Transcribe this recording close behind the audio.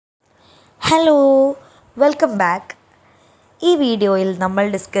Hello welcome back. ഈ വീഡിയോയിൽ നമ്മൾ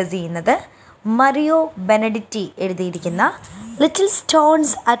ഡിസ്കസ് ചെയ്യുന്നത് മറിയോ ബെനഡിറ്റി എഴുതിയിരിക്കുന്ന little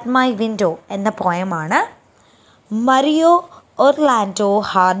stones at my window എന്ന പോയമാണ്. മറിയോ ഒർലാൻഡോ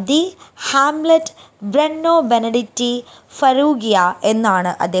ഹാർഡി ഹാംലെറ്റ് ബ്രെന്നോ ബെനഡിറ്റി ഫറൂഗിയ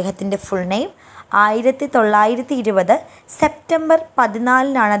എന്നാണ് അദ്ദേഹത്തിൻ്റെ ഫുൾ നെയിം. 1920 സെപ്റ്റംബർ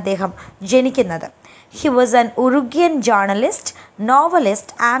 14 അദ്ദേഹം ജനിക്കുന്നത്. He was an Uruguayan journalist,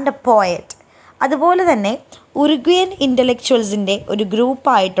 novelist and A poet. അതുപോലെ തന്നെ ഉറുഗ്വൻ ഇൻ്റലക്ച്വൽസിൻ്റെ ഒരു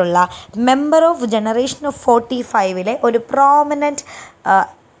ഗ്രൂപ്പായിട്ടുള്ള മെമ്പർ ഓഫ് ജനറേഷൻ ഓഫ് 45 ഒരു പ്രോമിനൻറ്റ്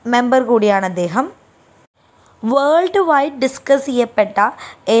മെമ്പർ കൂടിയാണ് അദ്ദേഹം. വേൾഡ് വൈഡ് ഡിസ്കസ് ചെയ്യപ്പെട്ട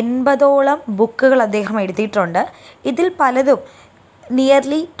 80ഓളം ബുക്കുകൾ അദ്ദേഹം എഴുതിയിട്ടുണ്ട്. ഇതിൽ പലതും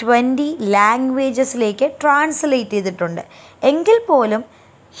നിയർലി 20 ലാംഗ്വേജസിലേക്ക് ട്രാൻസ്ലേറ്റ് ചെയ്തിട്ടുണ്ട്. എങ്കിൽ പോലും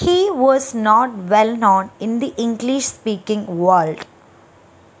he was not well known in the English speaking world.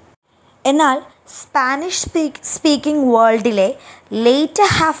 എന്നാൽ Spanish speaking വേൾഡിലെ later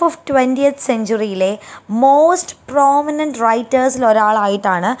half of 20th സെഞ്ച്വറിയിലെ most prominent റൈറ്റേഴ്സിൽ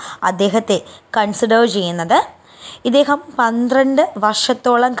ഒരാളായിട്ടാണ് അദ്ദേഹത്തെ കൺസിഡർ ചെയ്യുന്നത്. ഇദ്ദേഹം 12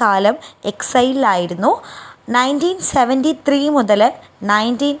 വർഷത്തോളം കാലം എക്സൈലിലായിരുന്നു. 1973 മുതൽ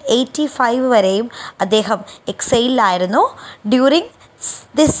 1985 വരെയും അദ്ദേഹം എക്സൈലിലായിരുന്നു. During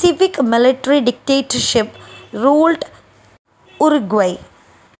the civic military dictatorship ruled ഉറുഗ്വൈ.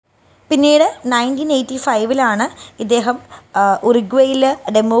 പിന്നീട് 1985 ഇദ്ദേഹം ഉറുഗ്വയിൽ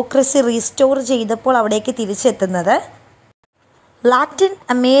ഡെമോക്രസി റീസ്റ്റോർ ചെയ്തപ്പോൾ അവിടേക്ക് തിരിച്ചെത്തുന്നത്. ലാറ്റിൻ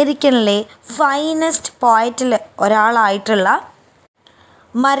അമേരിക്കനിലെ ഫൈനസ്റ്റ് പോയറ്റിൽ ഒരാളായിട്ടുള്ള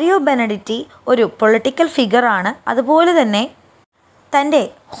മറിയോ ബെനഡിറ്റി ഒരു പൊളിറ്റിക്കൽ ഫിഗറാണ്. അതുപോലെ തന്നെ തൻ്റെ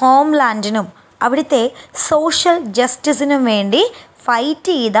ഹോംലാൻഡിനും അവിടുത്തെ സോഷ്യൽ ജസ്റ്റിസിനും വേണ്ടി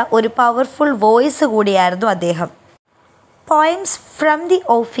ഫൈറ്റ് ചെയ്ത ഒരു പവർഫുൾ വോയിസ് കൂടിയായിരുന്നു അദ്ദേഹം. Poems from the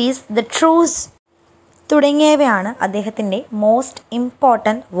office, the truce തുടങ്ങിയവയാണ് അദ്ദേഹത്തിൻ്റെ മോസ്റ്റ്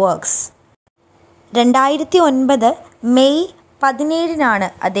ഇമ്പോർട്ടൻറ്റ് വർക്ക്സ്. 2009 മെയ്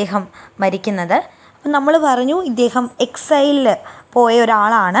 17 അദ്ദേഹം മരിക്കുന്നത്. അപ്പം നമ്മൾ പറഞ്ഞു ഇദ്ദേഹം എക്സൈലിൽ പോയ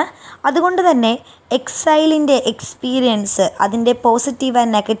ഒരാളാണ്. അതുകൊണ്ട് തന്നെ എക്സൈലിൻ്റെ എക്സ്പീരിയൻസ്, അതിൻ്റെ പോസിറ്റീവ്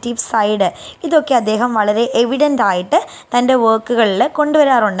ആൻഡ് നെഗറ്റീവ് സൈഡ്, ഇതൊക്കെ അദ്ദേഹം വളരെ എവിഡൻ്റ് ആയിട്ട് തൻ്റെ വർക്കുകളിൽ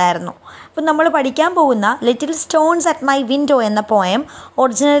കൊണ്ടുവരാറുണ്ടായിരുന്നു. അപ്പം നമ്മൾ പഠിക്കാൻ പോകുന്ന little stones at my window എന്ന പോയം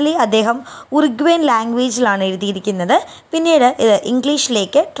ഒറിജിനലി അദ്ദേഹം ഉറുഗ്വൻ ലാംഗ്വേജിലാണ് എഴുതിയിരിക്കുന്നത്. പിന്നീട് ഇത്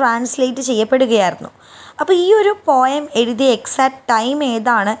ഇംഗ്ലീഷിലേക്ക് ട്രാൻസ്ലേറ്റ് ചെയ്യപ്പെടുകയായിരുന്നു. അപ്പോൾ ഈ ഒരു പോയം എഴുതിയ എക്സാക്റ്റ് ടൈം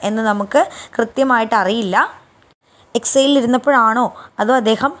ഏതാണ് എന്ന് നമുക്ക് കൃത്യമായിട്ട് അറിയില്ല. എക്സൈലിൽ ഇരുന്നപ്പോഴാണോ അതോ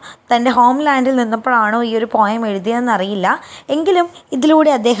അദ്ദേഹം തൻ്റെ ഹോം ലാൻഡിൽ നിന്നപ്പോഴാണോ ഈ ഒരു പോയം എഴുതിയതെന്ന് അറിയില്ല. എങ്കിലും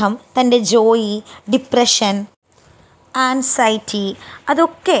ഇതിലൂടെ അദ്ദേഹം തൻ്റെ ജോയി, ഡിപ്രഷൻ, ആൻസൈറ്റി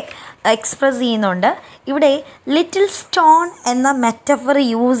അതൊക്കെ എക്സ്പ്രസ് ചെയ്യുന്നുണ്ട്. ഇവിടെ ലിറ്റിൽ സ്റ്റോൺ എന്ന മെറ്റഫർ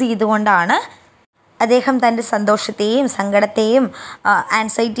യൂസ് ചെയ്തുകൊണ്ടാണ് അദ്ദേഹം തൻ്റെ സന്തോഷത്തെയും സങ്കടത്തെയും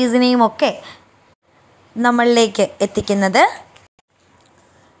ആൻസൈറ്റീസിനെയും ഒക്കെ നമ്മളിലേക്ക് എത്തിക്കുന്നത്.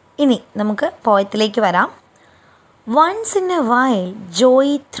 ഇനി നമുക്ക് പോയത്തിലേക്ക് വരാം. Once in a while, joy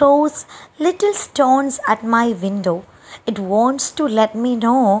throws little stones at my window. It wants to let me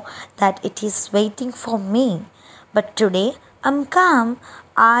know that it is waiting for me. But today, I'm calm.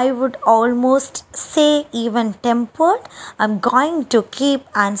 I would almost say even tempered. I'm going to keep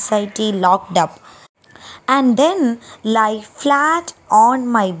anxiety locked up and then lie flat on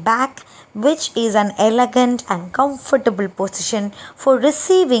my back, which is an elegant and comfortable position for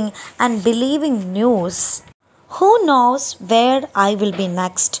receiving and believing news. Who knows where I will be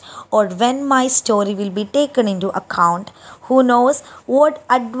next, or when my story will be taken into account? Who knows what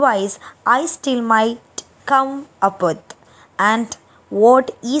advice I still might come up with, and what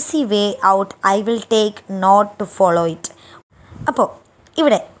easy way out I will take not to follow it. അപ്പോൾ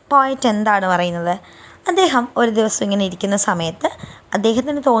ഇവിടെ പോയിറ്റ് എന്താണ് പറയുന്നത്? അദ്ദേഹം ഒരു ദിവസം ഇങ്ങനെ ഇരിക്കുന്ന സമയത്ത്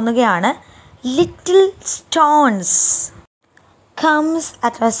അദ്ദേഹത്തിന് തോന്നുകയാണ് little stones comes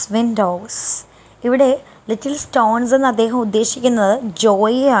at has Windows. ഇവിടെ ലിറ്റിൽ സ്റ്റോൺസ് എന്ന് അദ്ദേഹം ഉദ്ദേശിക്കുന്നത്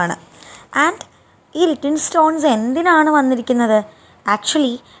ജോയിയാണ്. ആൻഡ് ഈ ലിറ്റിൽ സ്റ്റോൺസ് എന്തിനാണ് വന്നിരിക്കുന്നത്?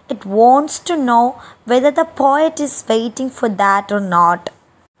 Actually it wants to know whether the poet is waiting for that or not.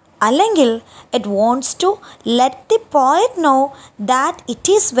 അല്ലെങ്കിൽ it wants to let the poet know that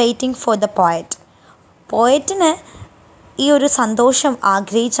it is waiting for the poet. പോയറ്റിന് ഈ ഒരു സന്തോഷം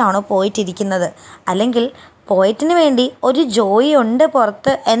ആഗ്രഹിച്ചാണോ പോയിട്ടിരിക്കുന്നത്, അല്ലെങ്കിൽ പോയറ്റിന് വേണ്ടി ഒരു ജോയി ഉണ്ട്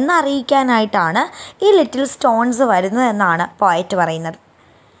പുറത്ത് എന്നറിയിക്കാനായിട്ടാണ് ഈ ലിറ്റിൽ സ്റ്റോൺസ് വരുന്നത് എന്നാണ് പോയറ്റ് പറയുന്നത്.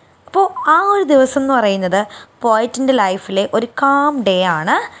 അപ്പോൾ ആ ഒരു ദിവസം എന്ന് പറയുന്നത് പോയറ്റിൻ്റെ ലൈഫിലെ ഒരു കാം ഡേ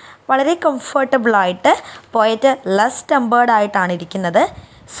ആണ്. വളരെ കംഫർട്ടബിളായിട്ട് പോയറ്റ് ലെസ് ടെമ്പേർഡ് ആയിട്ടാണ് ഇരിക്കുന്നത്.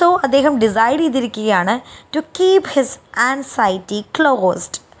 സോ അദ്ദേഹം ഡിസൈഡ് ചെയ്തിരിക്കുകയാണ് to keep his anxiety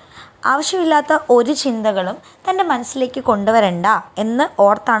closed. ആവശ്യമില്ലാത്ത ഒരു ചിന്തകളും തൻ്റെ മനസ്സിലേക്ക് കൊണ്ടുവരണ്ട എന്ന്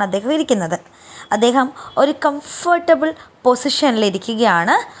ഓർത്താണ് അദ്ദേഹം ഇരിക്കുന്നത്. അദ്ദേഹം ഒരു comfortable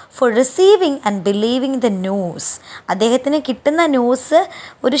പൊസിഷനിലിരിക്കുകയാണ് four receiving and believing the news. അദ്ദേഹത്തിന് കിട്ടുന്ന ന്യൂസ്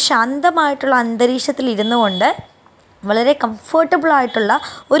ഒരു ശാന്തമായിട്ടുള്ള അന്തരീക്ഷത്തിൽ ഇരുന്നു കൊണ്ട് വളരെ കംഫർട്ടബിളായിട്ടുള്ള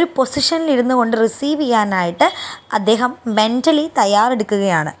ഒരു പൊസിഷനിലിരുന്നു കൊണ്ട് റിസീവ് ചെയ്യാനായിട്ട് അദ്ദേഹം മെൻ്റലി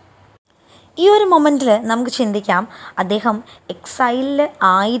തയ്യാറെടുക്കുകയാണ്. ഈ ഒരു മൊമെൻറ്റിൽ നമുക്ക് ചിന്തിക്കാം, അദ്ദേഹം എക്സൈലിൽ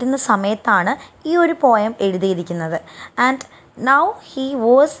ആയിരുന്ന സമയത്താണ് ഈ ഒരു പോയം എഴുതിയിരിക്കുന്നത്. And now he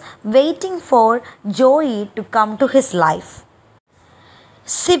was waiting for Joy to come to his life.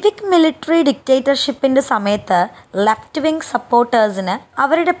 Civic military ഡിക്റ്റേറ്റർഷിപ്പിൻ്റെ സമയത്ത് ലെഫ്റ്റ് വിങ് സപ്പോർട്ടേഴ്സിന്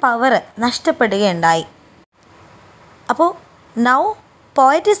അവരുടെ പവർ നഷ്ടപ്പെടുകയുണ്ടായി. അപ്പോൾ now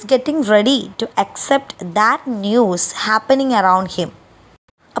poet is getting ready to accept that news happening around him.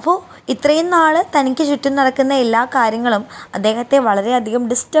 അപ്പോൾ ഇത്രയും നാൾ തനിക്ക് ചുറ്റും നടക്കുന്ന എല്ലാ കാര്യങ്ങളും അദ്ദേഹത്തെ വളരെയധികം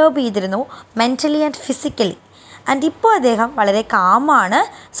ഡിസ്റ്റർബ് ചെയ്തിരുന്നു, മെൻ്റലി ആൻഡ് ഫിസിക്കലി. ആൻഡ് ഇപ്പോൾ അദ്ദേഹം വളരെ കാമാണ്.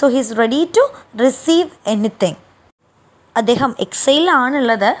 So he is ready to receive anything. അദ്ദേഹം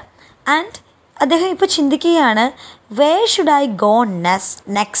എക്സൈലാണുള്ളത്. ആൻഡ് അദ്ദേഹം ഇപ്പോൾ ചിന്തിക്കുകയാണ്, where should I go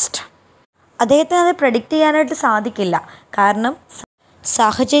next. അദ്ദേഹത്തിന് അത് പ്രെഡിക്റ്റ് ചെയ്യാനായിട്ട് സാധിക്കില്ല. കാരണം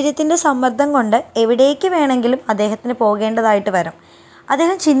സാഹചര്യത്തിൻ്റെ സമ്മർദ്ദം കൊണ്ട് എവിടേക്ക് വേണമെങ്കിലും അദ്ദേഹത്തിന് പോകേണ്ടതായിട്ട് വരും.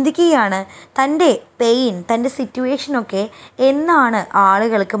 അദ്ദേഹം ചിന്തിക്കുകയാണ്, തൻ്റെ പെയിൻ, തൻ്റെ സിറ്റുവേഷനൊക്കെ എന്നാണ്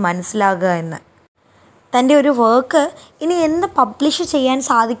ആളുകൾക്ക് മനസ്സിലാകുക എന്ന്. തൻ്റെ ഒരു വർക്ക് ഇനി എന്ന് പബ്ലിഷ് ചെയ്യാൻ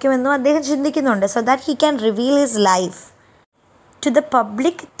സാധിക്കുമെന്നും അദ്ദേഹം ചിന്തിക്കുന്നുണ്ട്. So that he can reveal his life to the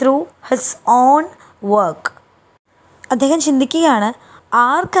public through his own work. അദ്ദേഹം ചിന്തിക്കുകയാണ്,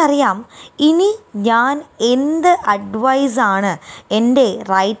 ആർക്കറിയാം ഇനി ഞാൻ എന്ത് അഡ്വൈസാണ് എൻ്റെ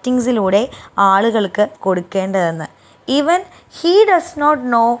റൈറ്റിങ്സിലൂടെ ആളുകൾക്ക് കൊടുക്കേണ്ടതെന്ന്. Even he does not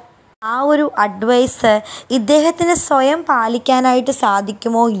no ആ ഒരു അഡ്വൈസ് ഇദ്ദേഹത്തിന് സ്വയം പാലിക്കാനായിട്ട്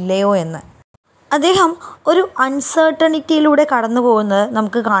സാധിക്കുമോ ഇല്ലയോ എന്ന്. അദ്ദേഹം ഒരു അൺസർട്ടണിറ്റിയിലൂടെ കടന്നു പോകുന്നത്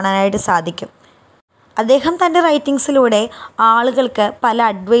നമുക്ക് കാണാനായിട്ട് സാധിക്കും. അദ്ദേഹം തൻ്റെ റൈറ്റിങ്സിലൂടെ ആളുകൾക്ക് പല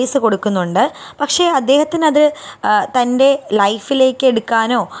അഡ്വൈസ് കൊടുക്കുന്നുണ്ട്. പക്ഷേ അദ്ദേഹത്തിനത് തൻ്റെ ലൈഫിലേക്ക്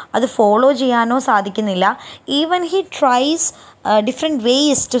എടുക്കാനോ അത് ഫോളോ ചെയ്യാനോ സാധിക്കുന്നില്ല. Even he tries different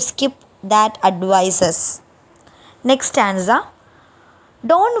ways to skip that advices. Next stanza.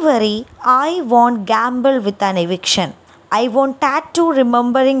 Don't worry, I won't gamble with an eviction. I won't tattoo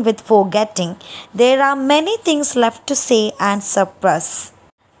remembering with forgetting. There are many things left to say and suppress,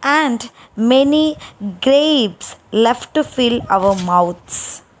 and many grapes left to fill our mouths.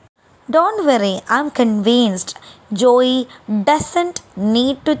 Don't worry, I'm convinced Joey doesn't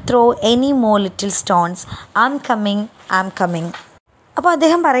need to throw any more little stones. I'm coming. അപ്പോൾ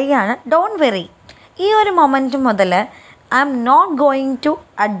അദ്ദേഹം പറയുകയാണ്, don't worry, ഈ ഒരു moment മുതൽ I am not going to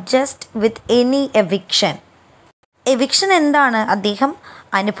adjust with any eviction. Eviction എന്താണ്? അദ്ദേഹം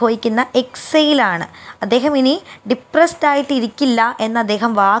അനുഭവിക്കുന്ന എക്സൈലാണ്. അദ്ദേഹം ഇനി ഡിപ്രസ്ഡ് ആയിട്ട് ഇരിക്കില്ല എന്ന്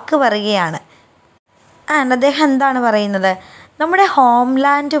അദ്ദേഹം വാക്ക് പറയുകയാണ്. ആൻഡ് അദ്ദേഹം എന്താണ് പറയുന്നത്? നമ്മുടെ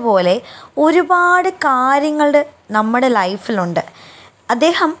ഹോംലാൻഡ് പോലെ ഒരുപാട് കാര്യങ്ങൾ നമ്മുടെ ലൈഫിലുണ്ട്.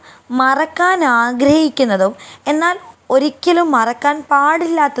 അദ്ദേഹം മറക്കാൻ ആഗ്രഹിക്കുന്നതും എന്നാൽ ഒരിക്കലും മറക്കാൻ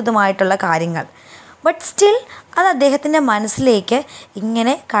പാടില്ലാത്തതുമായിട്ടുള്ള കാര്യങ്ങൾ. ബട്ട് സ്റ്റിൽ അത് അദ്ദേഹത്തിൻ്റെ മനസ്സിലേക്ക്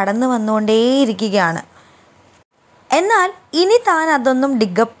ഇങ്ങനെ കടന്നു വന്നുകൊണ്ടേയിരിക്കുകയാണ്. എന്നാൽ ഇനി താൻ അതൊന്നും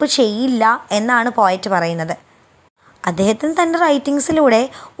ഡിഗപ്പ് ചെയ്യില്ല എന്നാണ് പോയറ്റ് പറയുന്നത്. അദ്ദേഹത്തിന് തൻ്റെ റൈറ്റിങ്സിലൂടെ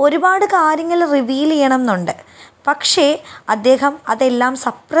ഒരുപാട് കാര്യങ്ങൾ റിവീൽ ചെയ്യണം എന്നുണ്ട്. പക്ഷേ അദ്ദേഹം അതെല്ലാം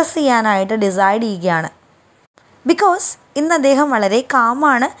സപ്രസ് ചെയ്യാനായിട്ട് ഡിസൈഡ് ചെയ്യുകയാണ്. ബിക്കോസ് ഇന്ന് അദ്ദേഹം വളരെ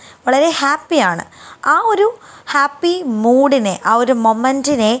കാമാണ്, വളരെ ഹാപ്പിയാണ്. ആ ഒരു ഹാപ്പി മൂഡിനെ, ആ ഒരു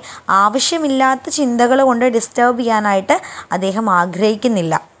മൊമെൻറ്റിനെ ആവശ്യമില്ലാത്ത ചിന്തകൾ കൊണ്ട് ഡിസ്റ്റർബ് ചെയ്യാനായിട്ട് അദ്ദേഹം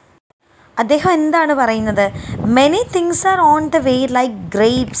ആഗ്രഹിക്കുന്നില്ല. അദ്ദേഹം എന്താണ് പറയുന്നത്? Many things are on the way like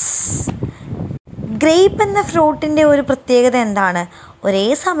grapes. Grape എന്ന ഫ്രൂട്ടിൻ്റെ ഒരു പ്രത്യേകത എന്താണ്? ഒരേ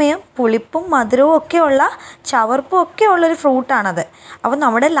സമയം പുളിപ്പും മധുരവും ഒക്കെയുള്ള, ചവർപ്പും ഒക്കെ ഉള്ളൊരു ഫ്രൂട്ടാണത്. അപ്പോൾ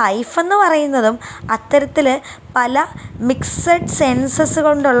നമ്മുടെ ലൈഫെന്ന് പറയുന്നതും അത്തരത്തിൽ പല മിക്സഡ് സെൻസസ്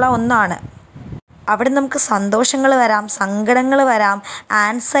കൊണ്ടുള്ള ഒന്നാണ്. അവിടെ നമുക്ക് സന്തോഷങ്ങൾ വരാം, സങ്കടങ്ങൾ വരാം,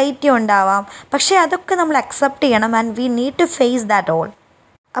 ആൻസൈറ്റി ഉണ്ടാവാം. പക്ഷേ അതൊക്കെ നമ്മൾ അക്സെപ്റ്റ് ചെയ്യണം. And we need to face that all.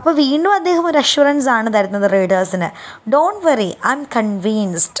 അപ്പോൾ വീണ്ടും അദ്ദേഹം ഒരു അഷ്വറൻസ് ആണ് തരുന്നത് റീഡേഴ്സിന്. Don't worry, I M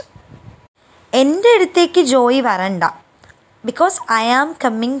കൺവീൻസ്ഡ്. എൻ്റെ അടുത്തേക്ക് ജോയി വരണ്ട, because I am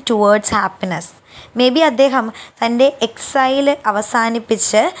coming towards happiness. May be അദ്ദേഹം തൻ്റെ എക്സൈൽ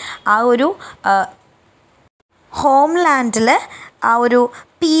അവസാനിപ്പിച്ച് ആ ഒരു ഹോംലാൻഡിൽ ആ ഒരു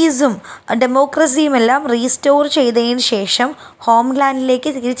പീസും ഡെമോക്രസിയും എല്ലാം റീസ്റ്റോർ ചെയ്തതിന് ശേഷം ഹോംലാൻഡിലേക്ക്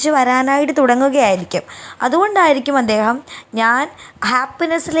തിരിച്ചു വരാനായിട്ട് തുടങ്ങുകയായിരിക്കും. അതുകൊണ്ടായിരിക്കും അദ്ദേഹം ഞാൻ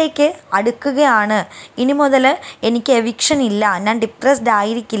ഹാപ്പിനെസ്സിലേക്ക് അടുക്കുകയാണ്, ഇനി മുതൽ എനിക്ക് എവിക്ഷൻ ഇല്ല, ഞാൻ ഡിപ്രസ്ഡ്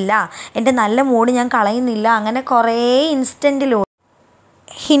ആയിരിക്കില്ല, എൻ്റെ നല്ല മൂഡ് ഞാൻ കളയുന്നില്ല, അങ്ങനെ കുറേ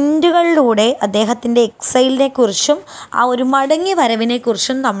ഹിൻറ്റുകളിലൂടെ അദ്ദേഹത്തിൻ്റെ എക്സൈലിനെ കുറിച്ചും ആ ഒരു മടങ്ങി വരവിനെ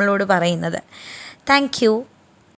കുറിച്ചും നമ്മളോട് പറയുന്നത്. Thank you.